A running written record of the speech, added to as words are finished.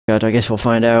God, I guess we'll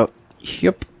find out.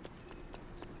 Yup.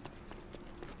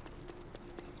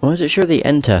 Why does it show the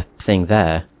enter thing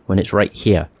there when it's right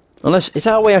here? Unless, is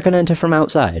that a way I can enter from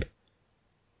outside?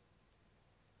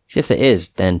 If it is,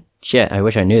 then shit, I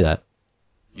wish I knew that.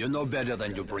 You know better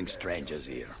than to bring strangers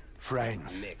here.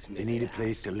 Friends. They need a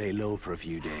place to lay low for a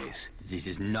few days. This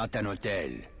is not an hotel.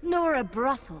 Nor a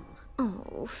brothel.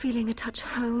 Oh, feeling a touch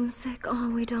homesick, are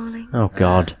we, darling? Oh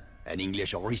god. An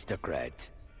English aristocrat.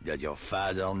 Does your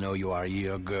father know you are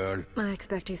here, girl? I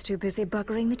expect he's too busy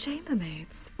buggering the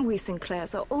chambermaids. We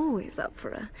Sinclairs are always up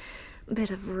for a bit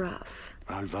of rough.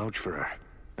 I'll vouch for her.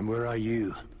 And where are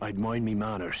you? I'd mind me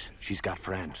manners. She's got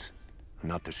friends. I'm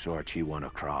not the sort you want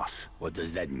to cross. What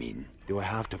does that mean? Do I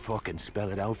have to fucking spell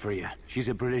it out for you? She's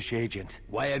a British agent.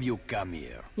 Why have you come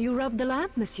here? You rubbed the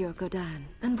lamp, Monsieur Godin,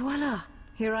 and voila!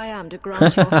 Here I am to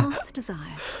grant your heart's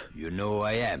desires. You know who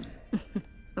I am.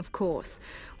 Of course.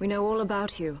 We know all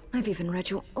about you. I've even read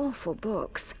your awful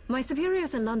books. My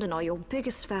superiors in London are your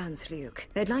biggest fans, Luke.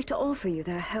 They'd like to offer you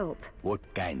their help. What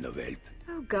kind of help?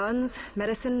 Oh, guns,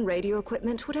 medicine, radio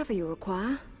equipment, whatever you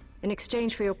require. In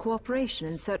exchange for your cooperation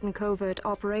in certain covert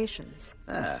operations.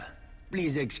 Ah,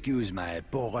 please excuse my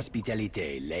poor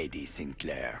hospitality, Lady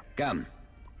Sinclair. Come,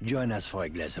 join us for a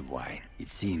glass of wine. It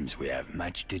seems we have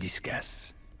much to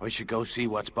discuss. I should go see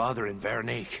what's bothering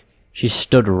Veronique. She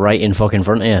stood right in fucking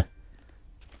front of you.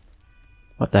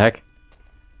 What the heck?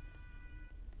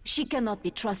 She cannot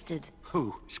be trusted.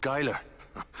 Who? Skylar?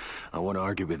 I won't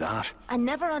argue with that. I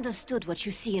never understood what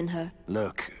you see in her.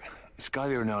 Look,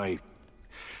 Skylar and I...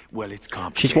 Well, it's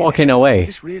complicated. She's walking away. Is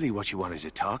this really what you wanted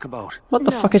to talk about? What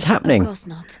the No, fuck is happening? Of course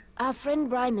not. Our friend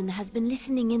Bryman has been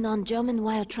listening in on German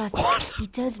wire traffic. He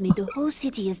tells me the whole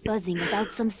city is buzzing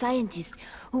about some scientist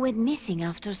who went missing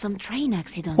after some train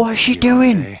accident. What is she You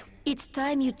wanna doing? say? It's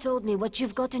time you told me what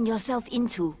you've gotten yourself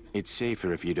into. It's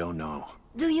safer if you don't know.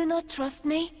 Do you not trust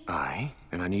me? Aye,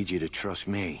 and I need you to trust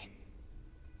me.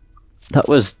 That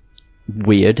was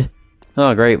weird.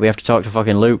 Oh great, we have to talk to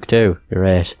fucking Luke too.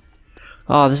 Great.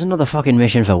 Oh, there's another fucking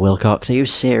mission for Wilcox. Are you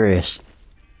serious?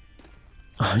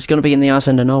 Oh, he's gonna be in the arse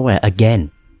end of nowhere again.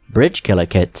 Bridge killer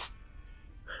kits.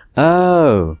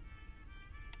 Oh.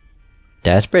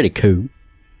 That's pretty cool.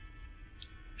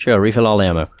 Sure, refill all the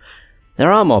ammo.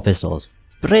 There are more pistols.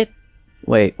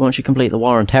 Wait, once you complete the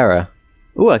War on Terror...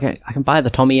 Ooh, I can buy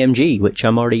the Tommy MG, which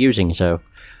I'm already using, so...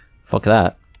 Fuck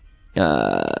that.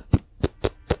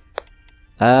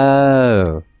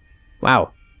 Oh.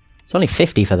 Wow. It's only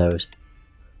 50 for those.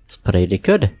 It's pretty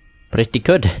good. Pretty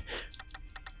good.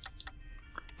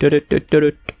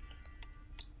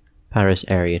 Paris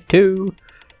Area 2.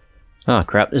 Oh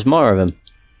crap, there's more of them.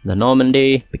 The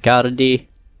Normandy, Picardy...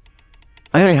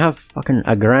 I only have fucking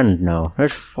 $1,000 now.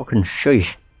 That's fucking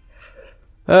sheesh.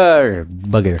 Oh,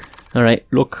 bugger. Alright,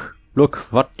 look,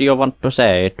 what do you want to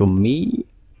say to me?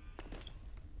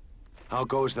 How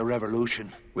goes the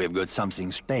revolution? We've got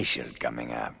something special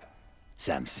coming up.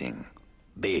 Something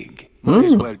big. Might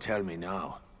as well tell me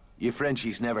now. You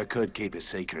Frenchies never could keep a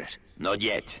secret. Not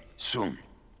yet. Soon.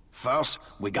 First,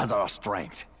 we gather our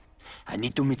strength. I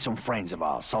need to meet some friends of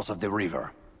ours south of the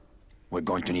river. We're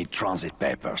going to need transit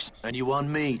papers. And you want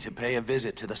me to pay a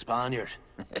visit to the Spaniard?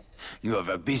 You have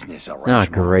a business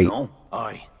arrangement, great. no?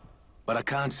 Aye. But I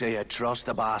can't say I trust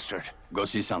the bastard. Go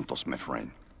see Santos, my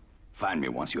friend. Find me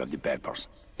once you have the papers.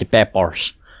 The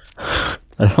peppers. I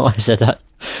don't know why I said that.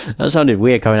 That sounded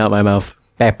weird coming out of my mouth.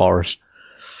 Peppers.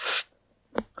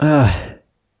 Alright,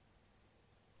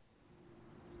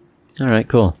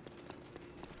 cool.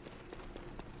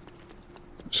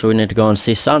 So we need to go and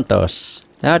see Santos.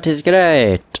 That is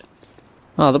great.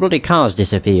 Oh, the bloody car's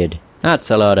disappeared.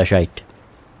 That's a load of shite.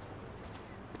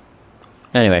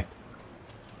 Anyway.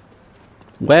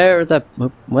 Where the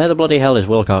bloody hell is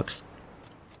Wilcox?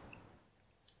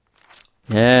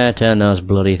 Yeah, turn those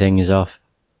bloody things off.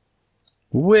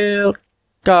 Wilcox!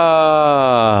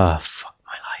 Fuck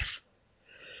my life.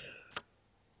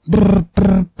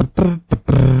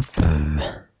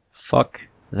 Fuck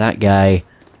that guy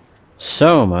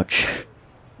so much.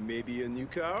 Maybe a new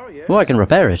car, yes? Oh, I can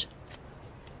repair it.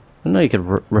 I know you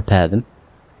could repair them.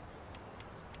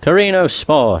 Carino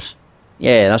Sport.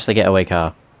 Yeah, that's the getaway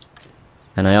car.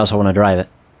 And I also want to drive it.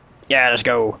 Yeah, let's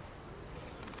go.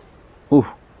 Ooh.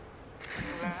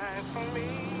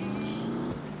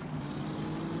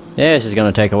 Yeah, this is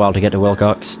going to take a while to get to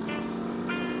Wilcox.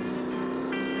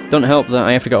 Don't help that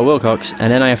I have to go to Wilcox,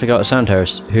 and then I have to go to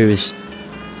Santos, who's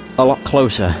a lot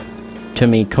closer to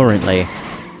me currently.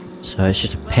 So it's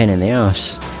just a pain in the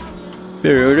ass.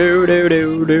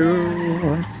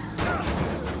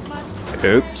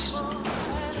 Oops.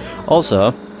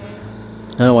 Also,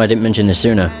 Oh, I didn't mention this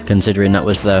sooner, considering that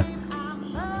was the...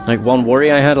 like, one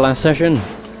worry I had last session.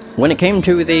 When it came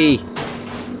to the...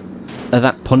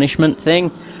 that punishment thing,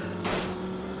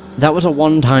 that was a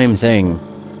one-time thing.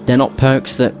 They're not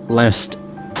perks that last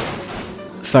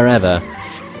forever.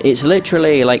 It's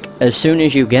literally, like, as soon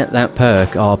as you get that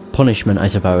perk, or punishment, I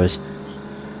suppose,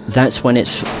 that's when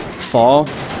it's for.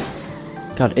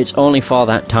 God, it's only for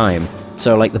that time.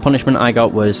 So, like, the punishment I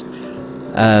got was,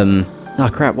 oh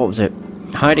crap, what was it?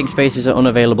 Hiding spaces are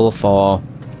unavailable for,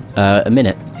 a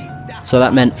minute. So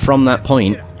that meant from that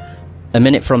point, a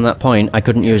minute from that point, I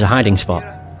couldn't use a hiding spot.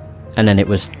 And then it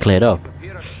was cleared up.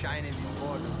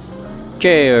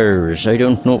 Cheers! I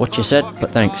don't know what you said,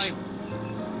 but thanks.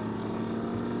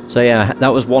 So yeah,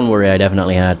 that was one worry I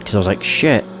definitely had, because I was like,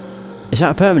 shit, is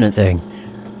that a permanent thing?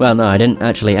 Well, no, I didn't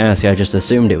actually ask, I just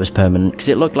assumed it was permanent, because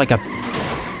it looked like a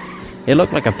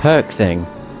perk thing,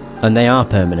 and they are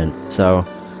permanent, so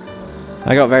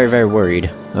I got very, very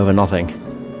worried over nothing.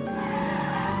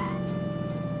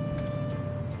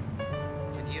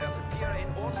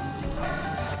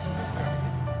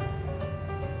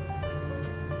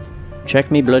 Check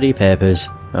me bloody papers,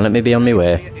 and let me be on my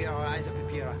way.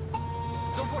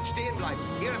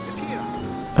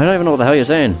 I don't even know what the hell you're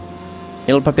saying.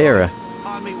 Il Papira.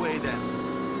 On me way then.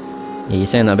 Yeah, you're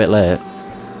saying that a bit late.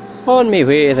 On me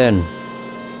way then.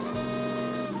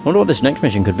 Wonder what this next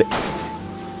mission could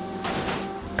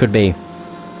be.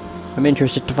 I'm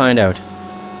interested to find out.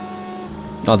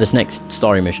 Oh, this next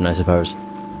story mission, I suppose.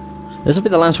 This will be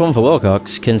the last one for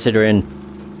Wilcox, considering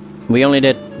we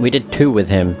did 2 with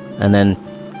him, and then,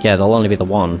 yeah, there'll only be the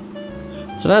 1.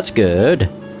 So that's good.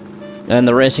 And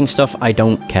the racing stuff, I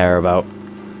don't care about.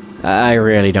 I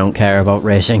really don't care about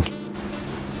racing.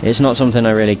 It's not something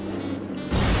I really...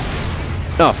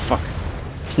 oh, fuck.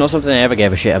 It's not something I ever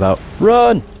gave a shit about.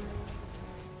 Run!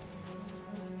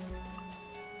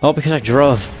 Oh, because I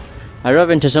drove. I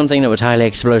drove into something that was highly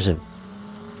explosive.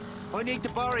 I need to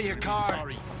borrow your car.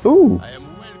 Sorry. Ooh! I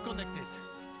am well connected.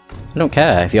 I don't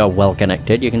care if you're well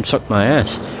connected, you can suck my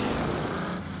ass.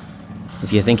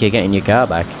 If you think you're getting your car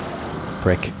back.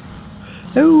 Prick.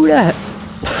 Ooh, that!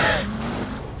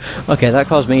 Okay, that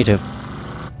caused me to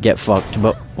get fucked,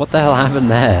 but what the hell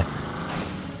happened there?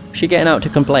 Was she getting out to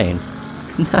complain?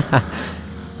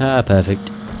 Ah,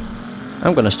 perfect.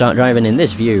 I'm gonna start driving in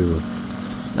this view.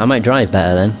 I might drive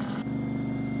better then.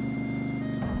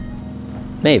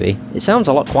 Maybe. It sounds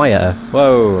a lot quieter.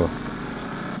 Whoa.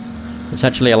 It's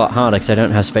actually a lot harder because I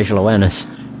don't have spatial awareness.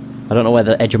 I don't know where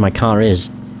the edge of my car is.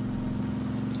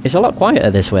 It's a lot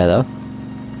quieter this way though.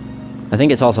 I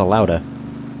think it's also louder.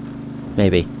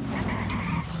 Maybe.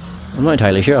 I'm not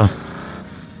entirely sure.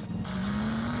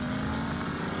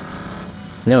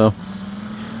 No.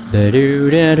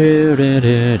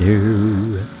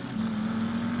 Da-do-da-do-da-da-do.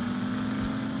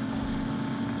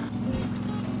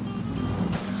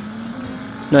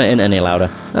 Not in any louder.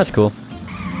 That's cool.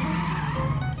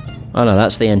 Oh no,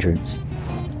 that's the entrance.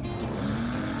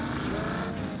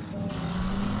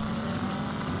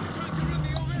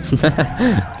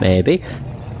 Maybe.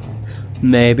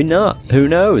 Maybe not. Who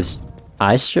knows?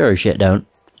 I sure as shit don't.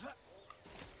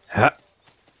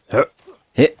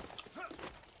 Hit.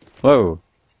 Whoa.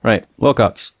 Right,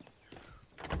 Wilcox.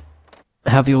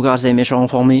 Have you got a mission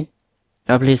for me?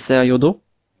 Please, you do? I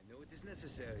know it is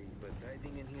necessary, but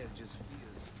hiding in here just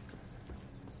feels...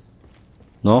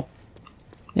 No?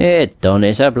 It done.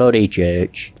 It's a bloody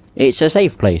church. It's a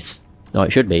safe place. No,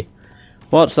 it should be.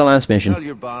 What's the last mission? Tell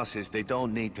your bosses they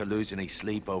don't need to lose any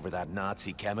sleep over that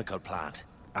Nazi chemical plant.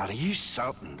 Are you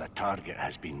certain the target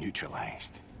has been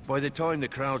neutralized? By the time the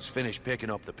crowds finish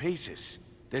picking up the pieces,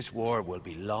 this war will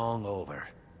be long over.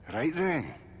 Right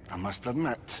then, I must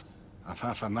admit, I've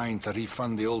half a mind to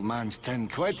refund the old man's 10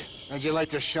 quid. Would you like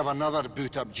to shove another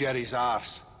boot up Jerry's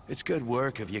arse? It's good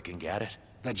work if you can get it.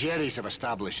 The Jerrys have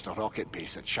established a rocket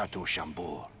base at Chateau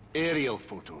Chambord. Aerial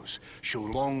photos show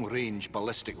long-range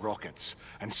ballistic rockets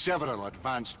and several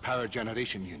advanced power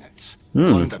generation units.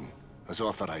 London has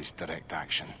authorized direct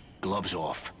action. Gloves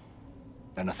off.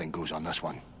 Anything goes on this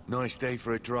one. Nice day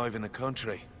for a drive in the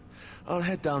country. I'll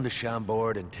head down to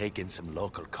Chambord and take in some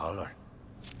local colour.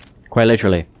 Quite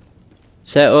literally.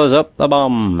 Set us up the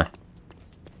bomb.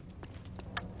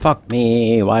 Fuck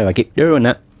me, why do I keep doing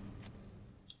that?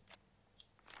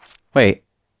 Wait.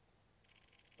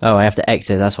 Oh, I have to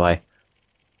exit, that's why.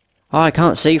 Oh, I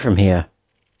can't see from here.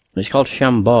 It's called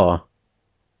Chambord.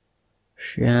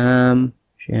 Sham.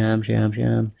 I'm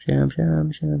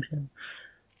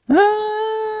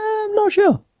not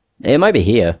sure. It might be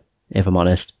here, if I'm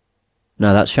honest.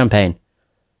 No, that's Champagne.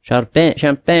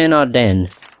 Champagne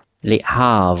Ardennes. Le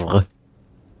Havre.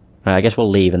 Right, I guess we'll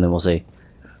leave and then we'll see.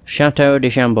 Chateau de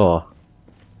Chambord.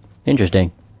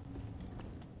 Interesting.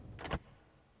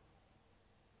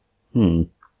 I'm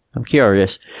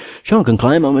curious. Sean can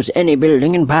climb almost any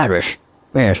building in Paris.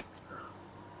 Yes.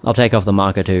 I'll take off the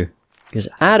marker too. Because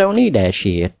I don't need that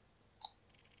shit.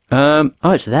 Oh,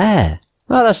 it's there.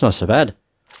 Oh, that's not so bad.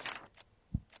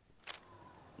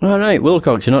 Alright,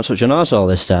 Wilcox, you're not such an arsehole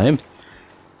this time.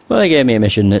 Well, they gave me a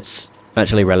mission that's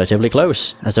actually relatively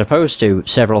close, as opposed to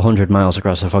several hundred miles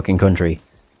across the fucking country.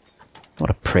 What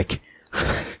a prick.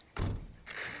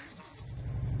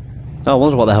 Oh, I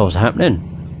wonder what the hell's happening.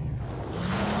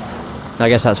 I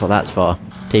guess that's what that's for.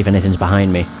 See if anything's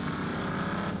behind me.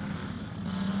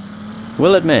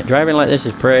 Will admit, driving like this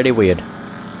is pretty weird.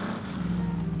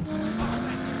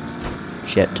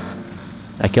 Shit.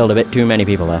 I killed a bit too many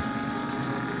people there.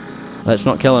 Let's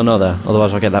not kill another,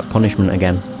 otherwise I'll get that punishment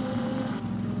again.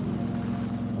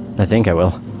 I think I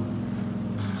will.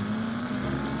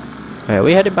 Okay, are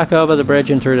we headed back over the bridge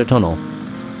and through the tunnel?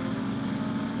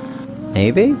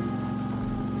 Maybe?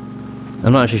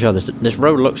 I'm not actually sure. This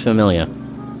road looks familiar.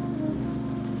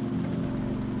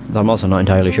 I'm also not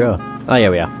entirely sure. Oh,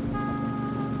 here we are.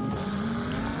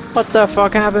 What the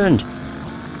fuck happened?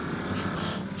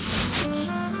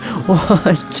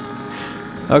 What?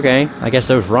 Okay, I guess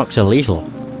those rocks are lethal.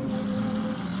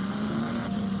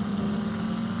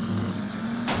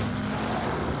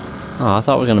 Oh, I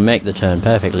thought we were going to make the turn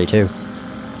perfectly too.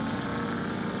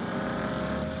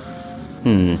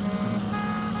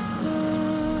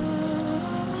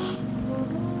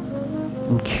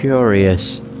 I'm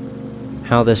curious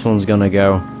how this one's gonna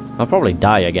go. I'll probably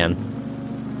die again.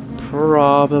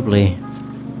 Probably.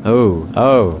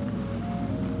 Oh.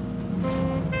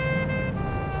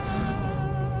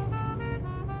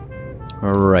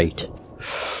 Right.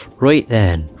 Right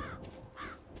then.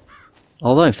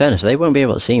 Although in fairness, they won't be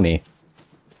able to see me.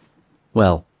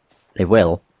 Well, they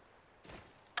will.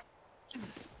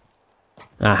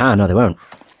 Aha, no they won't.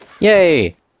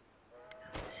 Yay!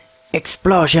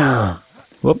 Explosion!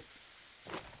 Whoop.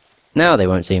 Now they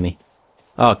won't see me.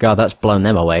 Oh god, that's blown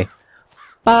them away.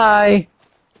 Bye!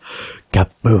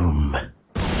 Kaboom!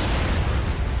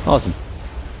 Awesome.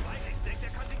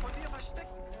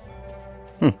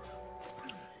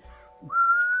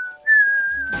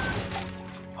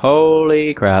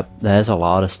 Holy crap, there's a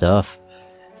lot of stuff.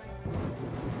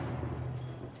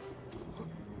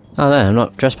 Oh there, I'm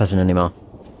not trespassing anymore.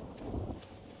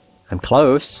 I'm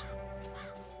close.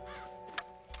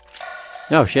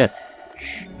 Oh shit.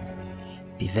 Shh.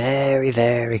 Be very,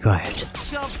 very quiet.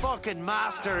 Some fucking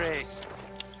master race.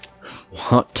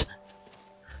 What?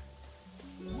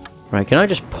 Right, can I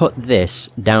just put this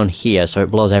down here so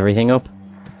it blows everything up?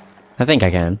 I think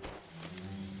I can.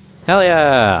 Hell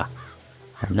yeah!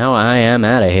 And now I am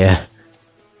out of here.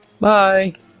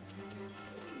 Bye!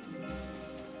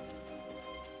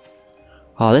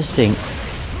 Oh, this thing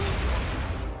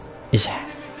is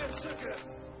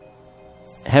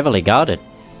heavily guarded,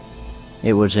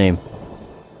 it would seem.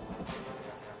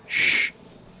 Shh.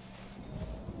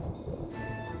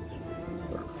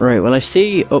 Right, well I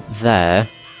see up there.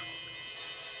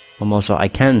 Also, I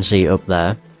can see up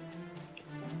there.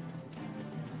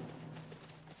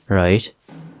 Right.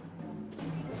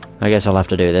 I guess I'll have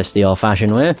to do this the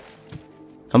old-fashioned way.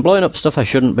 I'm blowing up stuff I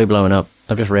shouldn't be blowing up.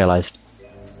 I've just realised.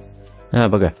 Ah,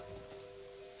 bugger.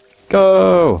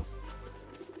 Go!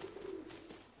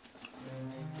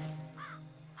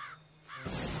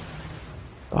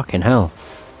 Fucking hell.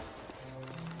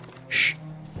 Shh.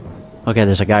 Okay,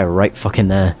 there's a guy right fucking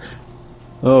there.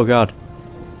 Oh god.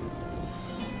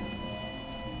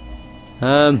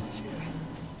 The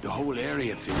whole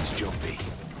area feels jumpy.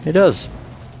 It does.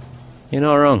 You're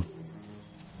not wrong.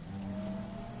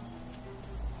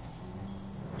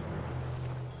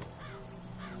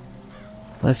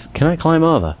 Can I climb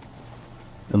over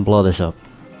and blow this up?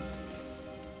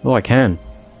 Oh, I can.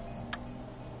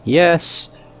 Yes!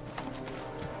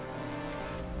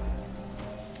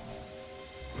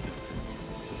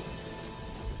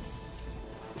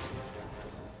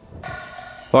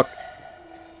 Fuck.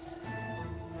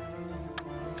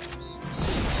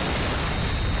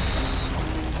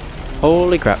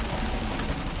 Holy crap.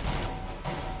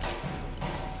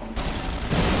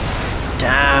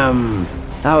 Damn!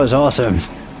 That was awesome!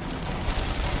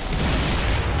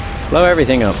 Blow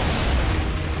everything up.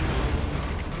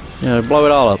 Yeah, blow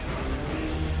it all up.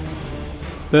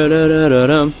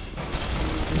 Ba-da-da-da-dum.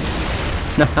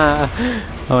 Oh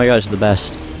my god, it's the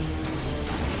best.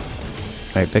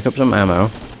 Right, pick up some ammo.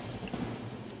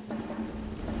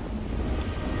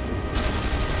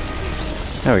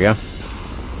 There we go.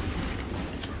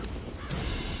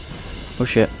 Oh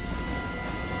shit.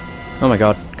 Oh my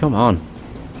god, come on.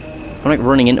 I'm like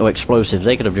running into explosives.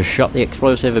 They could have just shot the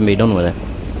explosive and be done with it.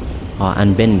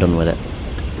 And been done with it.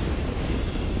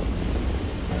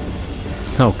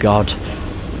 Oh god.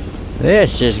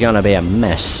 This is gonna be a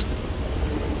mess.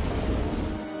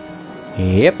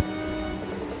 Yep.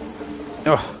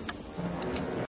 Oh.